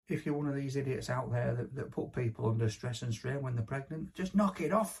if you're one of these idiots out there that put people under stress and strain when they're pregnant, just knock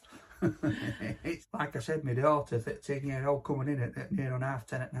it off. It's like I said, my daughter, 13-year-old, coming in at near on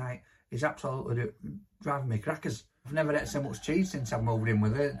 10:30 at night, is absolutely driving me crackers. I've never ate so much cheese since I've moved in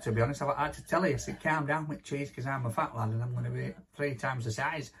with her, to be honest. I've had to tell her, I said, calm down with cheese, because I'm a fat lad and I'm going to be 3 times the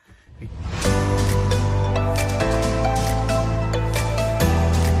size.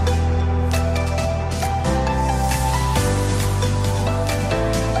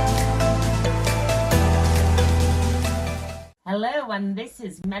 Hello, and this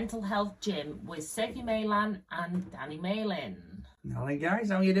is Mental Health Gym with Sophie Maylan and Danny Malin. Hello guys,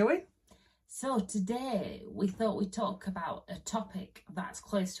 how are you doing? So today we thought we'd talk about a topic that's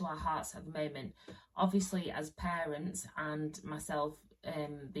close to our hearts at the moment. Obviously, as parents and myself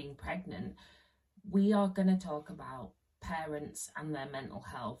being pregnant, we are going to talk about parents and their mental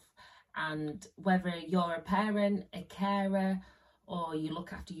health. And whether you're a parent, a carer, or you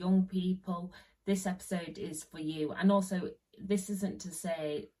look after young people, this episode is for you. And also, this isn't to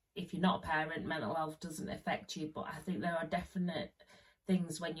say if you're not a parent, mental health doesn't affect you, but I think there are definite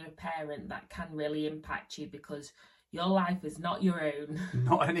things when you're a parent that can really impact you, because your life is not your own.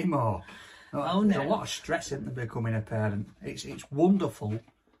 Not anymore. Oh, There's no. a lot of stress in becoming a parent. It's wonderful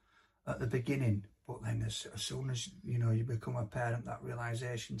at the beginning, but then as soon as you become a parent, that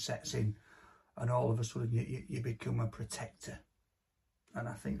realisation sets in, and all of a sudden you become a protector. And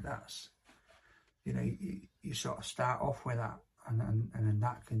I think that's, you sort of start off with that, and then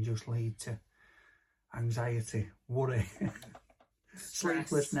that can just lead to anxiety, worry,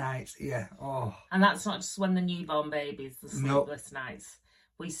 sleepless nights. Yeah. Oh. And that's not just when the newborn babies, the sleepless nights.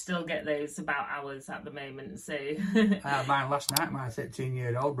 We still get those about hours at the moment. So I had mine last night. My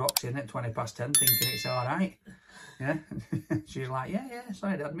 13-year-old rocks in at 10:20, thinking it's all right. Yeah. She's like, yeah,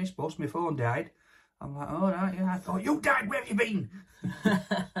 sorry, Dad, missed bus, my phone died. I'm like, all right, yeah. I thought, you died, where have you been?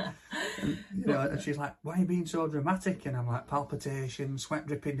 And she's like, why are you being so dramatic? And I'm like, palpitations, sweat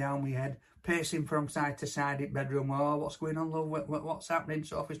dripping down my head, pacing from side to side in bedroom. Oh, what's going on, love? What's happening?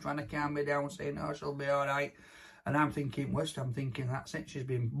 Sophie's trying to calm me down, saying, oh, she'll be all right. And I'm thinking, that's it. She's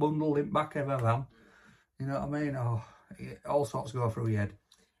been bundled in back of her van. You know what I mean? Oh, all sorts go through your head.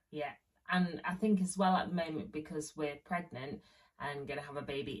 Yeah. And I think as well at the moment, because we're pregnant and going to have a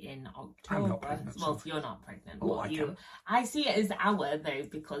baby in October. I'm not pregnant. Well, if you're not pregnant. Oh, I see it as our, though,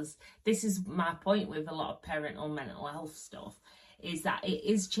 because this is my point with a lot of parental mental health stuff, is that it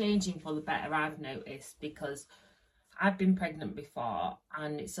is changing for the better, I've noticed, because I've been pregnant before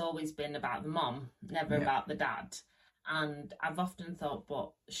and it's always been about the mom, never about the dad. And I've often thought,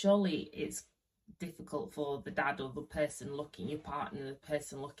 but surely it's difficult for the dad or the person looking, your partner, the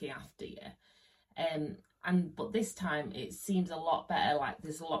person looking after you. But this time it seems a lot better, like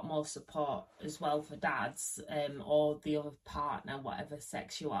there's a lot more support as well for dads or the other partner, whatever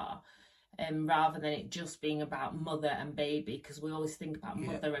sex you are, rather than it just being about mother and baby, because we always think about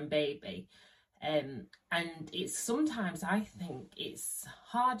mother and baby. And it's sometimes, I think it's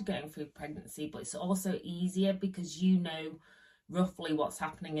hard going through pregnancy, but it's also easier because you know roughly what's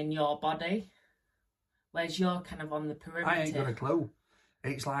happening in your body, whereas you're kind of on the perimeter. I ain't got a clue.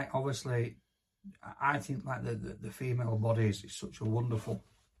 It's like, obviously, I think like the female body is such a wonderful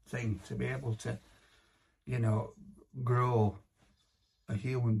thing to be able to, grow a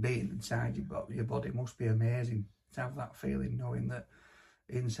human being inside your body. It must be amazing to have that feeling, knowing that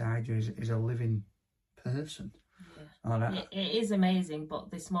inside you is a living person. Yeah. It is amazing, but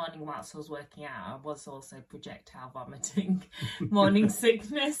this morning whilst I was working out, I was also projectile vomiting, morning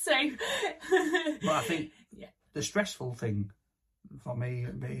sickness. So, but I think the stressful thing for me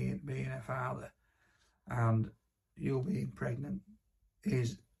being a father and you being pregnant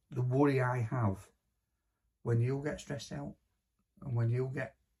is the worry I have when you get stressed out and when you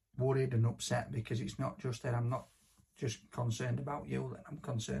get worried and upset, because it's not just that I'm not just concerned about you, that I'm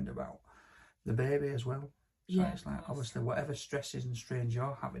concerned about the baby as well. So it's like, obviously, whatever stresses and strains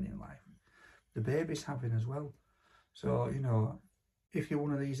you're having in life, the baby's having as well. So, if you're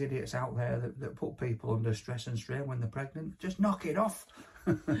one of these idiots out there that put people under stress and strain when they're pregnant, just knock it off.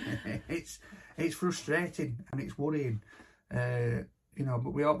 It's frustrating and it's worrying,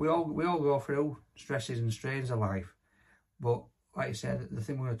 but we all go through stresses and strains of life. But like I said, the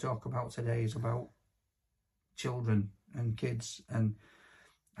thing we're going to talk about today is about children and kids and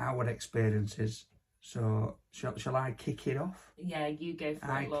our experiences. So shall I kick it off? Yeah, you go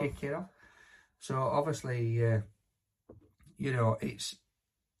for it, love. Kick it off. So obviously, it's,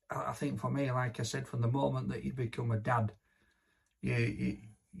 I think for me, like I said, from the moment that you become a dad,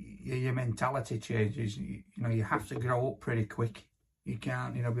 your mentality changes. You have to grow up pretty quick. You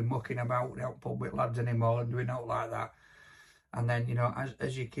can't, be mucking about out public lads anymore and doing out like that. And then, you know,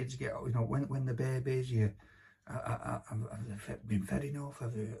 as your kids get, you know, when the babies, have they been fed enough? Are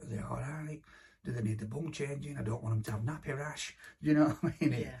they all right? Do they need the bum changing? I don't want them to have nappy rash. You know what I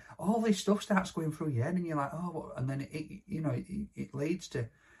mean? All this stuff starts going through your head, and you're like, oh, and then it leads to,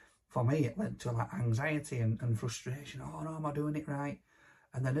 for me, it led to like anxiety and frustration. Oh no, am I doing it right?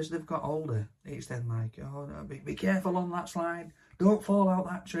 And then as they've got older, it's then like, oh no, be careful on that slide. Don't fall out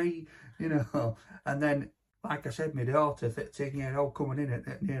that tree, you know. And then, like I said, my daughter, 13-year-old, coming in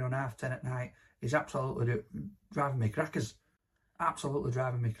at near on 10:30 at night, is absolutely driving me crackers. Absolutely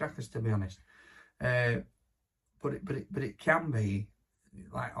driving me crackers, to be honest. But it can be,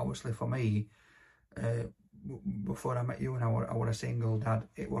 like, obviously for me, before I met you and I were a single dad,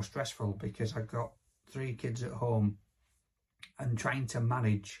 it was stressful because I got 3 kids at home and trying to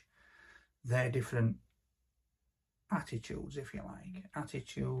manage their different attitudes, if you like,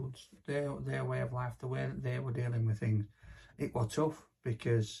 their way of life, the way that they were dealing with things. It was tough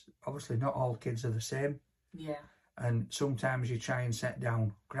because obviously not all kids are the same. Yeah. And sometimes you try and set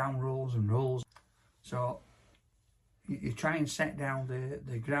down ground rules and rules. So you try and set down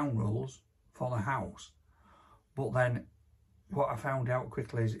the ground rules for the house, but then what I found out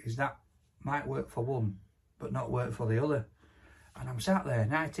quickly is that might work for one, but not work for the other. And I'm sat there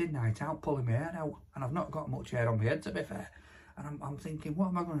night in, night out, pulling my hair out, and I've not got much hair on my head, to be fair. And I'm thinking, what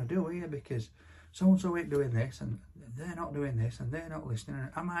am I going to do here? Because so-and-so ain't doing this, and they're not doing this, and they're not listening.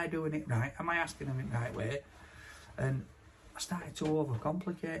 Am I doing it right? Am I asking them in the right way? And I started to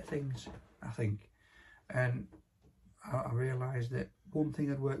overcomplicate things, I think. And I realised that one thing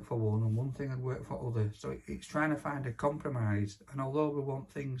had worked for one and one thing had worked for others. So it's trying to find a compromise. And although we want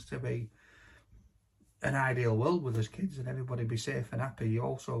things to be an ideal world with us kids and everybody be safe and happy, you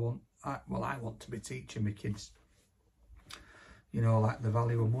also want, I want to be teaching my kids, you know, like the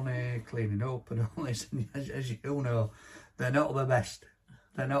value of money, cleaning up and all this. And as you know, they're not the best.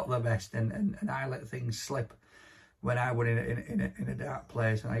 They're not the best. And I let things slip when I were in a dark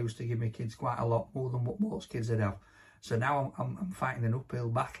place, and I used to give my kids quite a lot more than what most kids would have. So now I'm fighting an uphill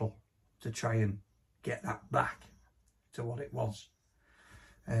battle to try and get that back to what it was.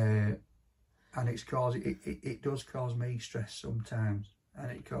 And it does cause me stress sometimes,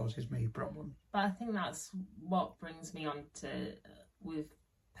 and it causes me problems. But I think that's what brings me on to, with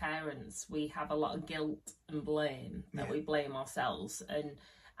parents, we have a lot of guilt and blame, that we blame ourselves. And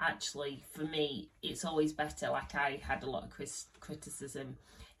actually, for me, it's always better. Like, I had a lot of criticism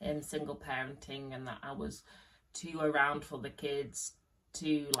in single parenting, and that I was too around for the kids,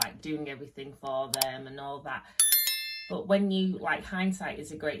 too, like, doing everything for them and all that. But when you, like, hindsight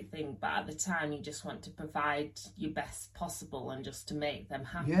is a great thing, but at the time you just want to provide your best possible and just to make them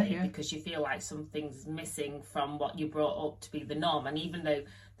happy, because you feel like something's missing from what you brought up to be the norm. And even though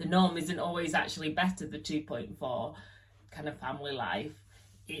the norm isn't always actually better, the 2.4 kind of family life,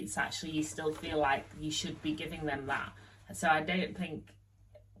 it's actually, you still feel like you should be giving them that. So I don't think,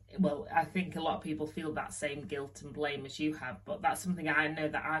 well, I think a lot of people feel that same guilt and blame as you have, but that's something I know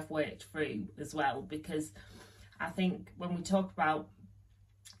that I've worked through as well, because I think when we talk about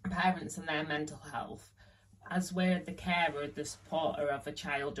parents and their mental health, as we're the carer, the supporter of a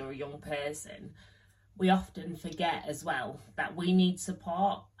child or a young person, we often forget as well that we need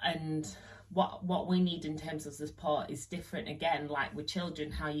support, and what we need in terms of support is different again. Like with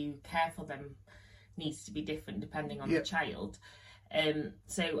children, how you care for them needs to be different depending on the child.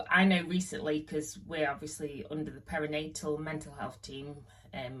 So I know recently, because we're obviously under the perinatal mental health team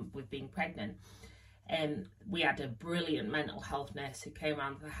with being pregnant, we had a brilliant mental health nurse who came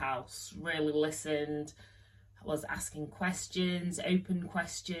around the house, really listened, was asking questions, open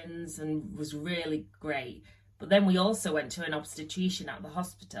questions, and was really great. But then we also went to an obstetrician at the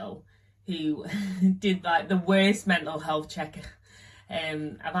hospital who did like the worst mental health check.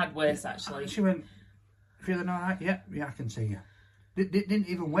 I've had worse, actually. She went, feeling all right? Yeah, I can see you. Didn't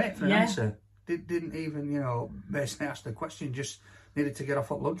even wait for an answer. Didn't even, basically ask the question, just needed to get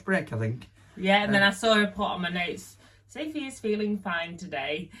off at lunch break, I think. Yeah, and then I saw her put on my notes, Sophie is feeling fine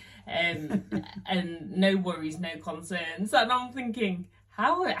today, and no worries, no concerns. And I'm thinking,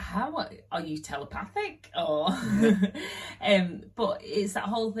 how are you telepathic? Or but it's that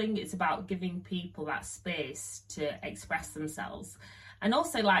whole thing, it's about giving people that space to express themselves. And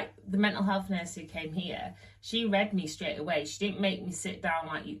also, like, the mental health nurse who came here, she read me straight away. She didn't make me sit down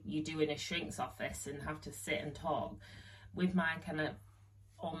like you do in a shrink's office and have to sit and talk. With my kind of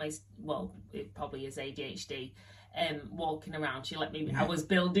almost, well, it probably is ADHD, walking around, she let me, I was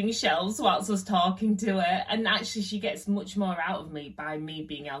building shelves whilst I was talking to her, and actually she gets much more out of me by me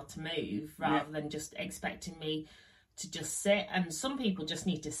being able to move rather than just expecting me to just sit. And some people just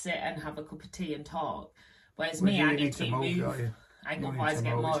need to sit and have a cup of tea and talk, Whereas Well, me, you I need need to to move, move. don't you? I You need otherwise to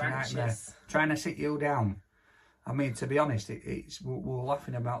get move, more it's a nightmare. anxious. Trying to sit you down. I mean, to be honest, we were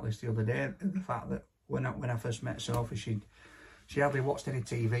laughing about this the other day. The fact that when I first met Sophie, she hardly watched any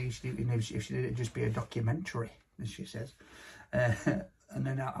TV. She didn't, if she did, it'd just be a documentary, as she says. And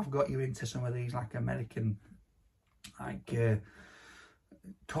then I've got you into some of these like American, like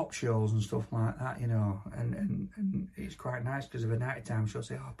top shows and stuff like that, you know. And it's quite nice because of a night time. She'll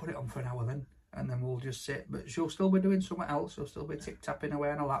say, "Oh, put it on for an hour then," and then we'll just sit. But she'll still be doing something else. She'll still be tip-tapping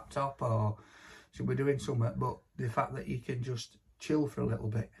away on a laptop, or she'll be doing something. But the fact that you can just chill for a little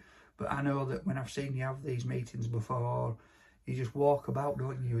bit. But I know that when I've seen you have these meetings before, you just walk about,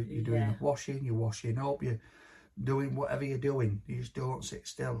 don't you? You're doing washing, you're washing up, you're doing whatever you're doing. You just don't sit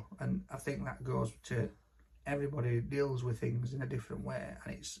still. And I think that goes to everybody who deals with things in a different way.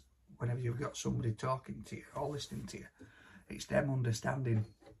 And it's whenever you've got somebody talking to you or listening to you, it's them understanding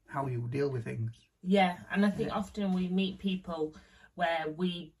how you deal with things. Yeah, and I think often we meet people where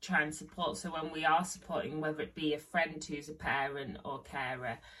we try and support. So when we are supporting, whether it be a friend who's a parent or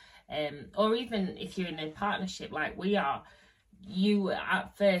carer, or even if you're in a partnership like we are, you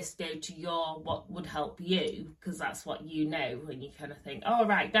at first go to what would help you, because that's what you know, and you kind of think, oh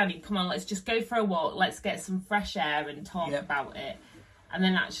right, Danny, come on, let's just go for a walk, let's get some fresh air and talk about it. And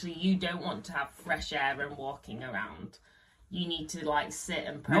then actually you don't want to have fresh air and walking around. You need to like sit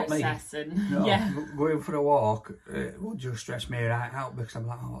and process. And no, going for a walk will just stress me right out, because I'm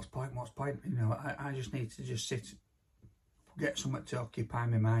like, oh, what's point? You know, I just need to just sit, get something to occupy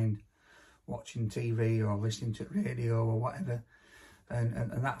my mind, watching TV or listening to radio or whatever,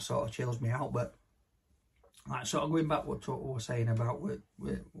 and that sort of chills me out. But like sort of going back to what we were saying about with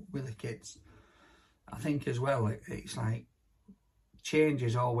the kids, I think as well it's like change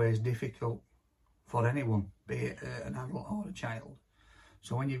is always difficult for anyone, be it an adult or a child.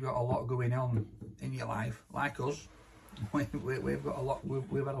 So when you've got a lot going on in your life, like us, we've got a lot.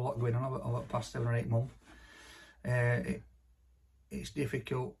 We've had a lot going on over the past 7 or 8 months. It's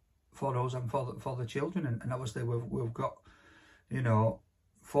difficult for us and for the children, and obviously we've got, you know,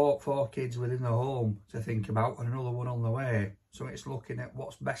 four kids within the home to think about and another one on the way. So it's looking at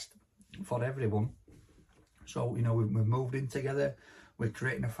what's best for everyone. So, you know, we've moved in together. We're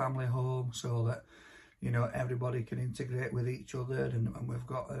creating a family home so that, you know, everybody can integrate with each other, and we've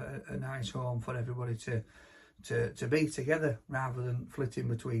got a nice home for everybody to be together rather than flitting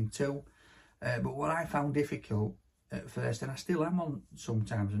between two. But what I found difficult at first, and I still am on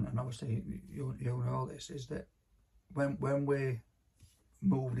sometimes, and obviously you'll know this, is that when we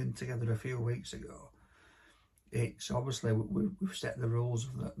moved in together a few weeks ago, it's obviously we've set the rules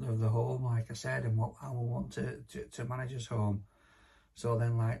of the home, like I said, and how we want to manage this home. So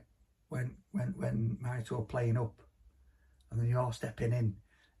then, like when my two are playing up, and then you're stepping in,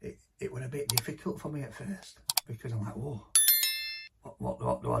 it was a bit difficult for me at first, because I'm like, whoa,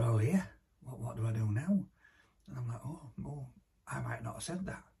 what do I do here? What do I do now? And I'm like, oh, I might not have said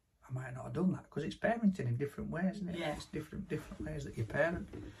that. I might not have done that, because it's parenting in different ways, isn't it? Yeah. It's different ways that you parent.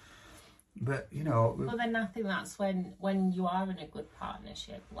 But, you know... Well, then I think that's when you are in a good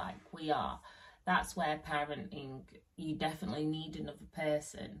partnership, like we are, that's where parenting, you definitely need another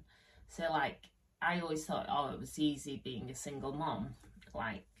person. So, like, I always thought, oh, it was easy being a single mom.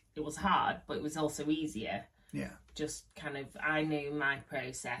 Like, it was hard, but it was also easier. Yeah. Just kind of, I knew my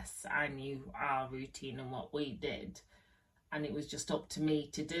process, I knew our routine and what we did, and it was just up to me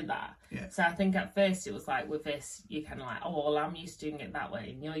to do that. Yeah. So I think at first it was like with this, you're kind of like, oh, well, I'm used to doing it that way,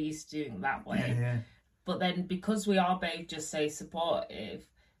 and you're used to doing it that way. Yeah. But then because we are both just so supportive,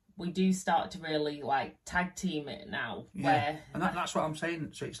 we do start to really like tag team it now. Yeah. Where And that's what I'm saying.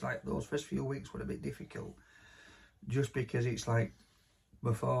 So it's like those first few weeks were a bit difficult, just because it's like,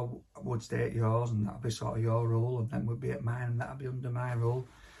 before I would stay at yours and that'd be sort of your rule, and then we'd be at mine and that'd be under my rule,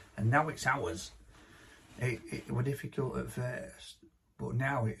 and now it's ours. It was difficult at first, but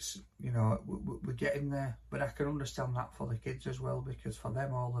now it's, you know, we're getting there. But I can understand that for the kids as well, because for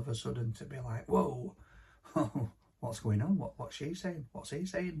them all of a sudden to be like, whoa, what's going on? What's she saying? What's he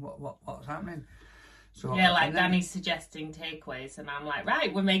saying? What's happening? So yeah, like Danny's suggesting takeaways, and I'm like,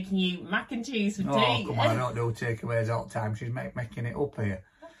 right, we're making you mac and cheese with tea. Oh, come on, I don't do takeaways all the time. She's making it up here.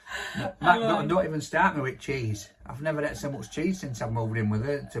 Mac, don't even start me with cheese. I've never had so much cheese since I've moved in with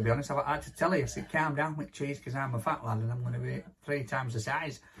her, to be honest. I've had to tell her, I said, calm down with cheese, because I'm a fat lad and I'm going to be 3 times the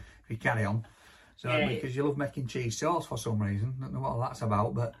size if you carry on. So, yeah. Because you love making cheese sauce for some reason. I don't know what that's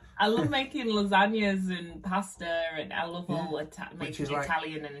about, but... I love making lasagnas and pasta, and I love all making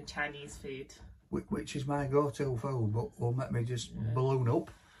Italian and Chinese food. Which is my go-to food, but will make me just balloon up.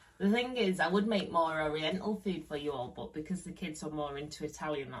 The thing is, I would make more Oriental food for you all, but because the kids are more into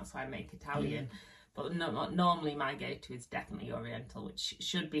Italian, that's why I make Italian. But normally my go-to is definitely Oriental, which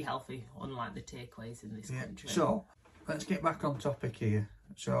should be healthy, unlike the takeaways in this country. So let's get back on topic here.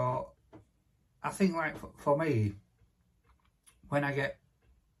 So I think, like, for me, when I get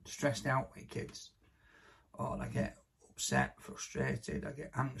stressed out with kids, or I get upset, frustrated, I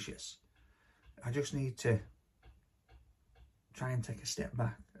get anxious, I just need to try and take a step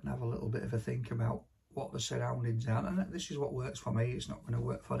back and have a little bit of a think about what the surroundings are. And this is what works for me. It's not going to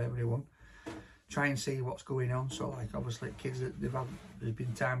work for everyone. Try and see what's going on. So, like, obviously kids that there's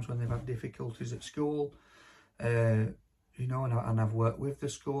been times when they've had difficulties at school, you know, and I've worked with the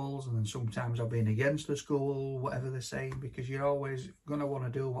schools, and then sometimes I've been against the school, whatever they're saying, because you're always going to want to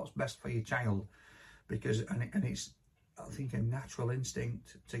do what's best for your child, because and it's, I think, a natural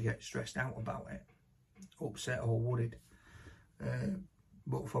instinct to get stressed out about it, upset or worried.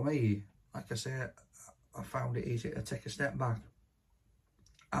 But for me, like I say, I found it easy to take a step back,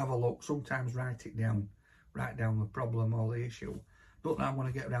 have a look, sometimes write down the problem or the issue. Don't now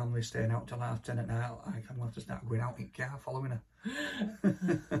want to get around with staying out till 10:30 at night. Like, I'm going to have to start going out in the car following her.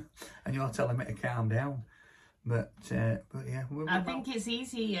 And you're telling me to calm down. But yeah. I think it's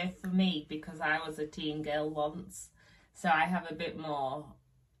easier for me because I was a teen girl once. So I have a bit more,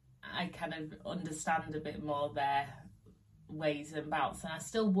 I kind of understand a bit more their ways and bouts. And I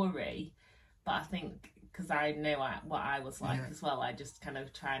still worry, but I think because I know what I was like as well, I just kind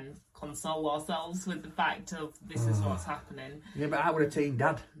of try and console ourselves with the fact of this is what's happening. Yeah, but I were a teen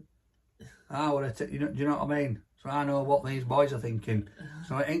dad. Do you know what I mean? So I know what these boys are thinking.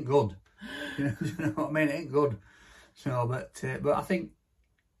 So it ain't good. Do you know what I mean? It ain't good. So, but I think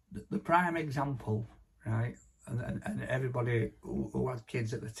the prime example, right, and everybody who had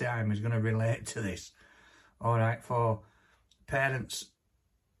kids at the time is going to relate to this. All right, for parents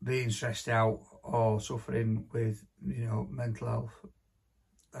being stressed out or suffering with, you know, mental health,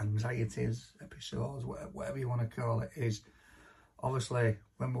 anxieties, episodes, whatever you want to call it, is obviously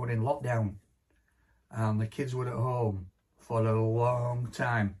when we were in lockdown and the kids were at home for a long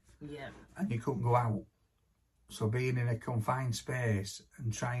time, and you couldn't go out. So being in a confined space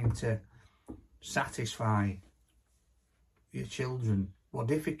and trying to satisfy your children were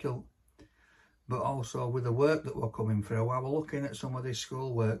difficult. But also with the work that were coming through, I was looking at some of this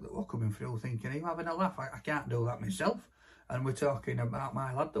school work that were coming through thinking, are you having a laugh? I can't do that myself. And we're talking about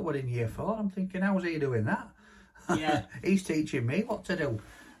my lad that were in year 4. I'm thinking, how's he doing that? Yeah. He's teaching me what to do.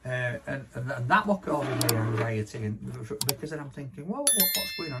 And that was causing me anxiety. Because then I'm thinking, well,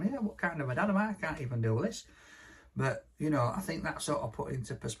 what's going on here? What kind of a dad am I? I can't even do this. But, you know, I think that sort of put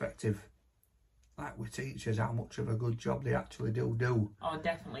into perspective, like with teachers, how much of a good job they actually do. Oh,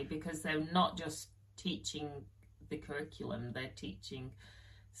 definitely, because they're not just teaching the curriculum, they're teaching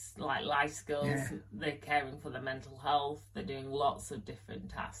like life skills, they're caring for the mental health, they're doing lots of different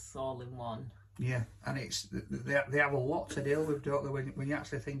tasks all in one. Yeah, and it's they have a lot to deal with, don't they, when you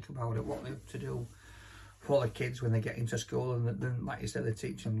actually think about it, what they have to do for the kids when they get into school. And then, like you said, they're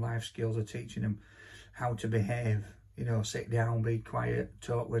teaching them life skills, they're teaching them how to behave, you know, sit down, be quiet,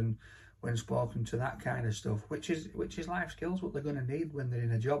 talk when spoken to, that kind of stuff, which is life skills, what they're going to need when they're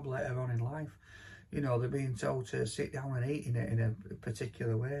in a job later on in life. You know, they're being told to sit down and eat in a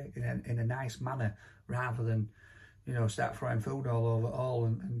particular way, in a nice manner, rather than, you know, start throwing food all over all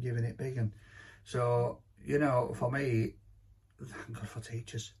and giving it big. And so, you know, for me, thank God for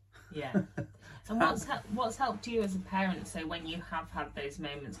teachers. Yeah. And what's helped you as a parent? So when you have had those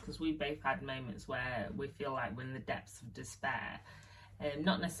moments, because we both had moments where we feel like we're in the depths of despair,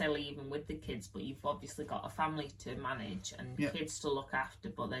 not necessarily even with the kids, but you've obviously got a family to manage and kids to look after,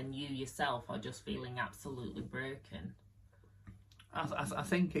 but then you yourself are just feeling absolutely broken. I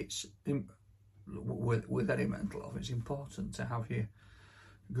think it's, with any mental health, it's important to have you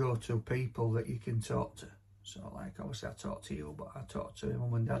go to people that you can talk to. So, like, obviously I talk to you, but I talk to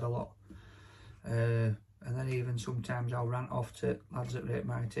mum and dad a lot. And then even sometimes I'll rant off to lads at Rate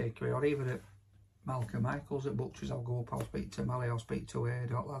My Takeaway, or even at Malcolm Michaels at Butchers. I'll go up, I'll speak to Mally, I'll speak to Wade,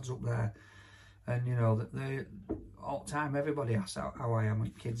 lads up there. And, you know, that they all the time, everybody asks how I am,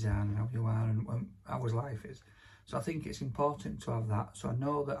 and kids are, and how you are, and how his life is. So I think it's important to have that. So I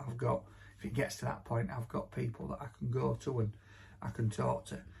know that I've got, if it gets to that point, I've got people that I can go to and I can talk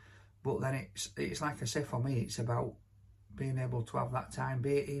to. But then it's like I say, for me, it's about being able to have that time,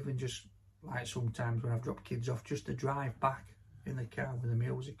 be it even just like sometimes when I've dropped kids off, just to drive back in the car with the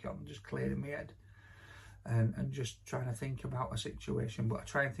music on, just clearing my head and just trying to think about a situation. But I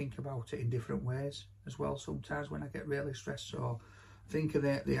try and think about it in different ways as well sometimes when I get really stressed. So think of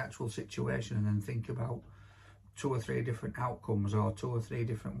the actual situation and then think about 2 or 3 different outcomes or 2 or 3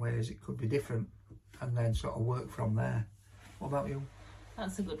 different ways it could be different, and then sort of work from there. What about you?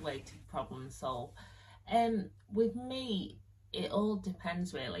 That's a good way to problem solve. With me, it all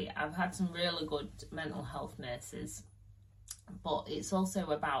depends really. I've had some really good mental health nurses, but it's also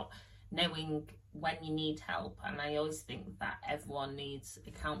about knowing when you need help. And I always think that everyone needs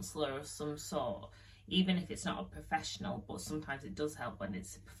a counsellor of some sort, even if it's not a professional, but sometimes it does help when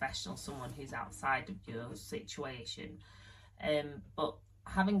it's a professional, someone who's outside of your situation. But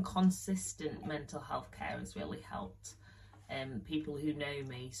having consistent mental health care has really helped people who know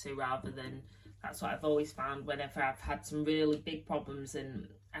me. So rather than, that's what I've always found whenever I've had some really big problems and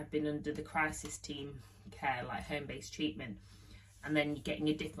I've been under the crisis team care, like home-based treatment, and then you're getting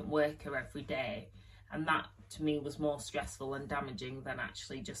a different worker every day, and that to me was more stressful and damaging than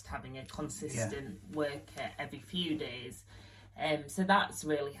actually just having a consistent worker every few days. So that's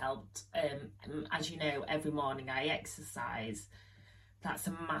really helped. As you know, every morning I exercise. That's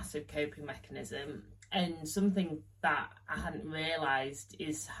a massive coping mechanism. And something that I hadn't realised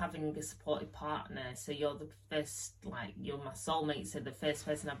is having a supportive partner. So you're the first, like, you're my soulmate, so the first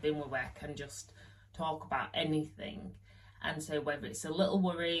person I've been with where I can just talk about anything. And so whether it's a little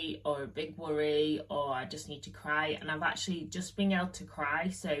worry or a big worry, or I just need to cry, and I've actually just been able to cry.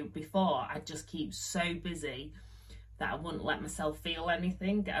 So before, I'd just keep so busy that I wouldn't let myself feel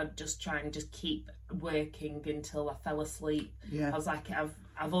anything. I'd just try and just keep working until I fell asleep. Yeah. I was like,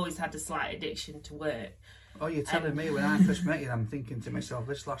 I've always had a slight addiction to work. Oh, you're telling me when I first met you, I'm thinking to myself,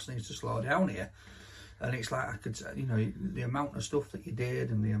 this lass needs to slow down here. And it's like, I could, you know, the amount of stuff that you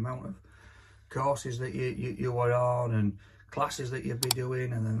did and the amount of courses that you were on and classes that you'd be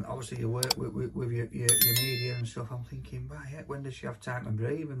doing, and then obviously you work with your media and stuff. I'm thinking, right, when does she have time to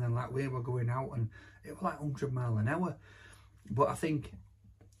breathe? And then like we were going out and it was like 100 miles an hour. But I think,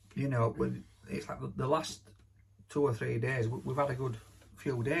 you know, it's like the last 2 or 3 days, we've had a good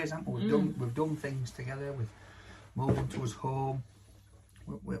few days, haven't we? We've done things together. We've moved to his home.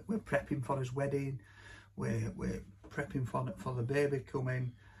 We're prepping for his wedding. We're prepping for the baby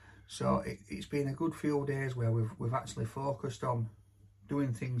coming. So it's been a good few days where we've actually focused on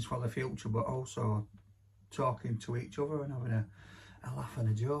doing things for the future, but also talking to each other and having a laugh and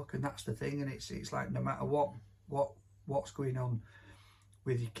a joke. And that's the thing. And it's like, no matter what's going on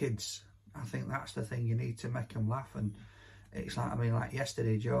with your kids, I think that's the thing. You need to make them laugh. And it's like, I mean, like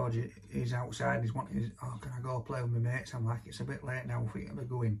yesterday, George, he's outside. He's wanting, oh, can I go play with my mates? I'm like, it's a bit late now for you to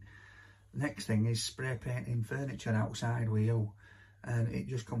go in. Next thing is spray painting furniture outside with you. And it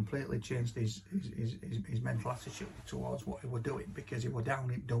just completely changed his mental attitude towards what he was doing, because he was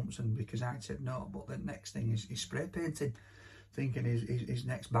down in dumps and because I'd said no. But the next thing is he's spray painting, thinking his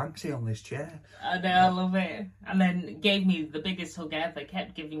next Banksy on this chair. I know, I love it. And then gave me the biggest hug ever,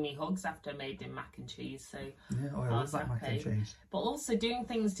 kept giving me hugs after I made him mac and cheese. So yeah, I love that mac and cheese. But also doing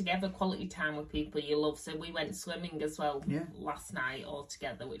things together, quality time with people you love. So we went swimming as well last night all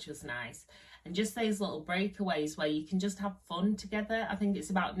together, which was nice. And just those little breakaways where you can just have fun together. I think it's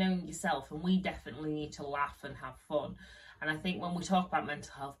about knowing yourself, and we definitely need to laugh and have fun. And I think when we talk about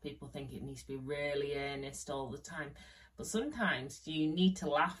mental health, people think it needs to be really earnest all the time. But sometimes you need to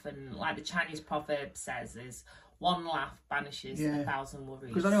laugh, and like the Chinese proverb says, is one laugh banishes 1,000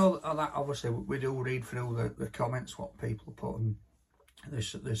 worries. Because I know that obviously we do read through the comments, what people put, and there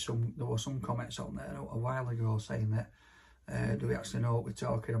were some comments on there a while ago saying that, do we actually know what we're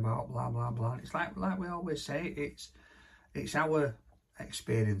talking about, blah blah blah. And it's like we always say, it's our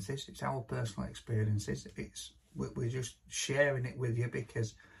experiences, it's our personal experiences, we're just sharing it with you,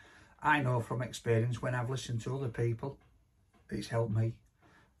 because I know from experience when I've listened to other people, it's helped me.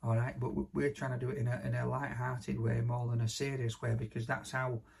 All right, but we're trying to do it in a light-hearted way more than a serious way, because that's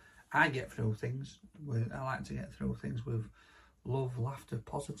how I get through things. I like to get through things with love, laughter,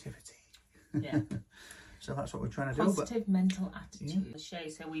 positivity. Yeah. So that's what we're trying to do. Positive mental attitude. The show.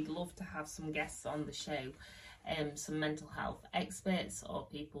 So we'd love to have some guests on the show, some mental health experts or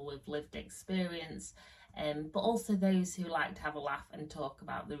people with lived experience, but also those who like to have a laugh and talk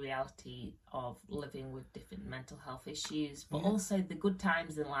about the reality of living with different mental health issues, but also the good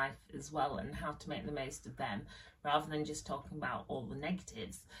times in life as well, and how to make the most of them, rather than just talking about all the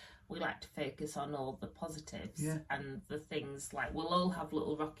negatives. We like to focus on all the positives and the things, like we'll all have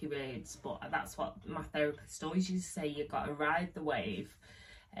little rocky roads, but that's what my therapist always used to say, you've got to ride the wave,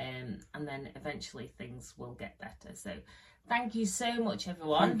 and then eventually things will get better. So thank you so much,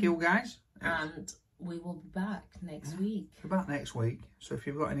 everyone. Thank you, guys. And we will be back next week. We're back next week. So if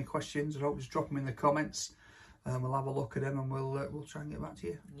you've got any questions, I hope just drop them in the comments. We'll have a look at them and we'll try and get back to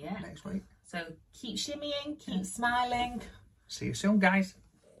you next week. So keep shimmying, keep smiling. See you soon, guys.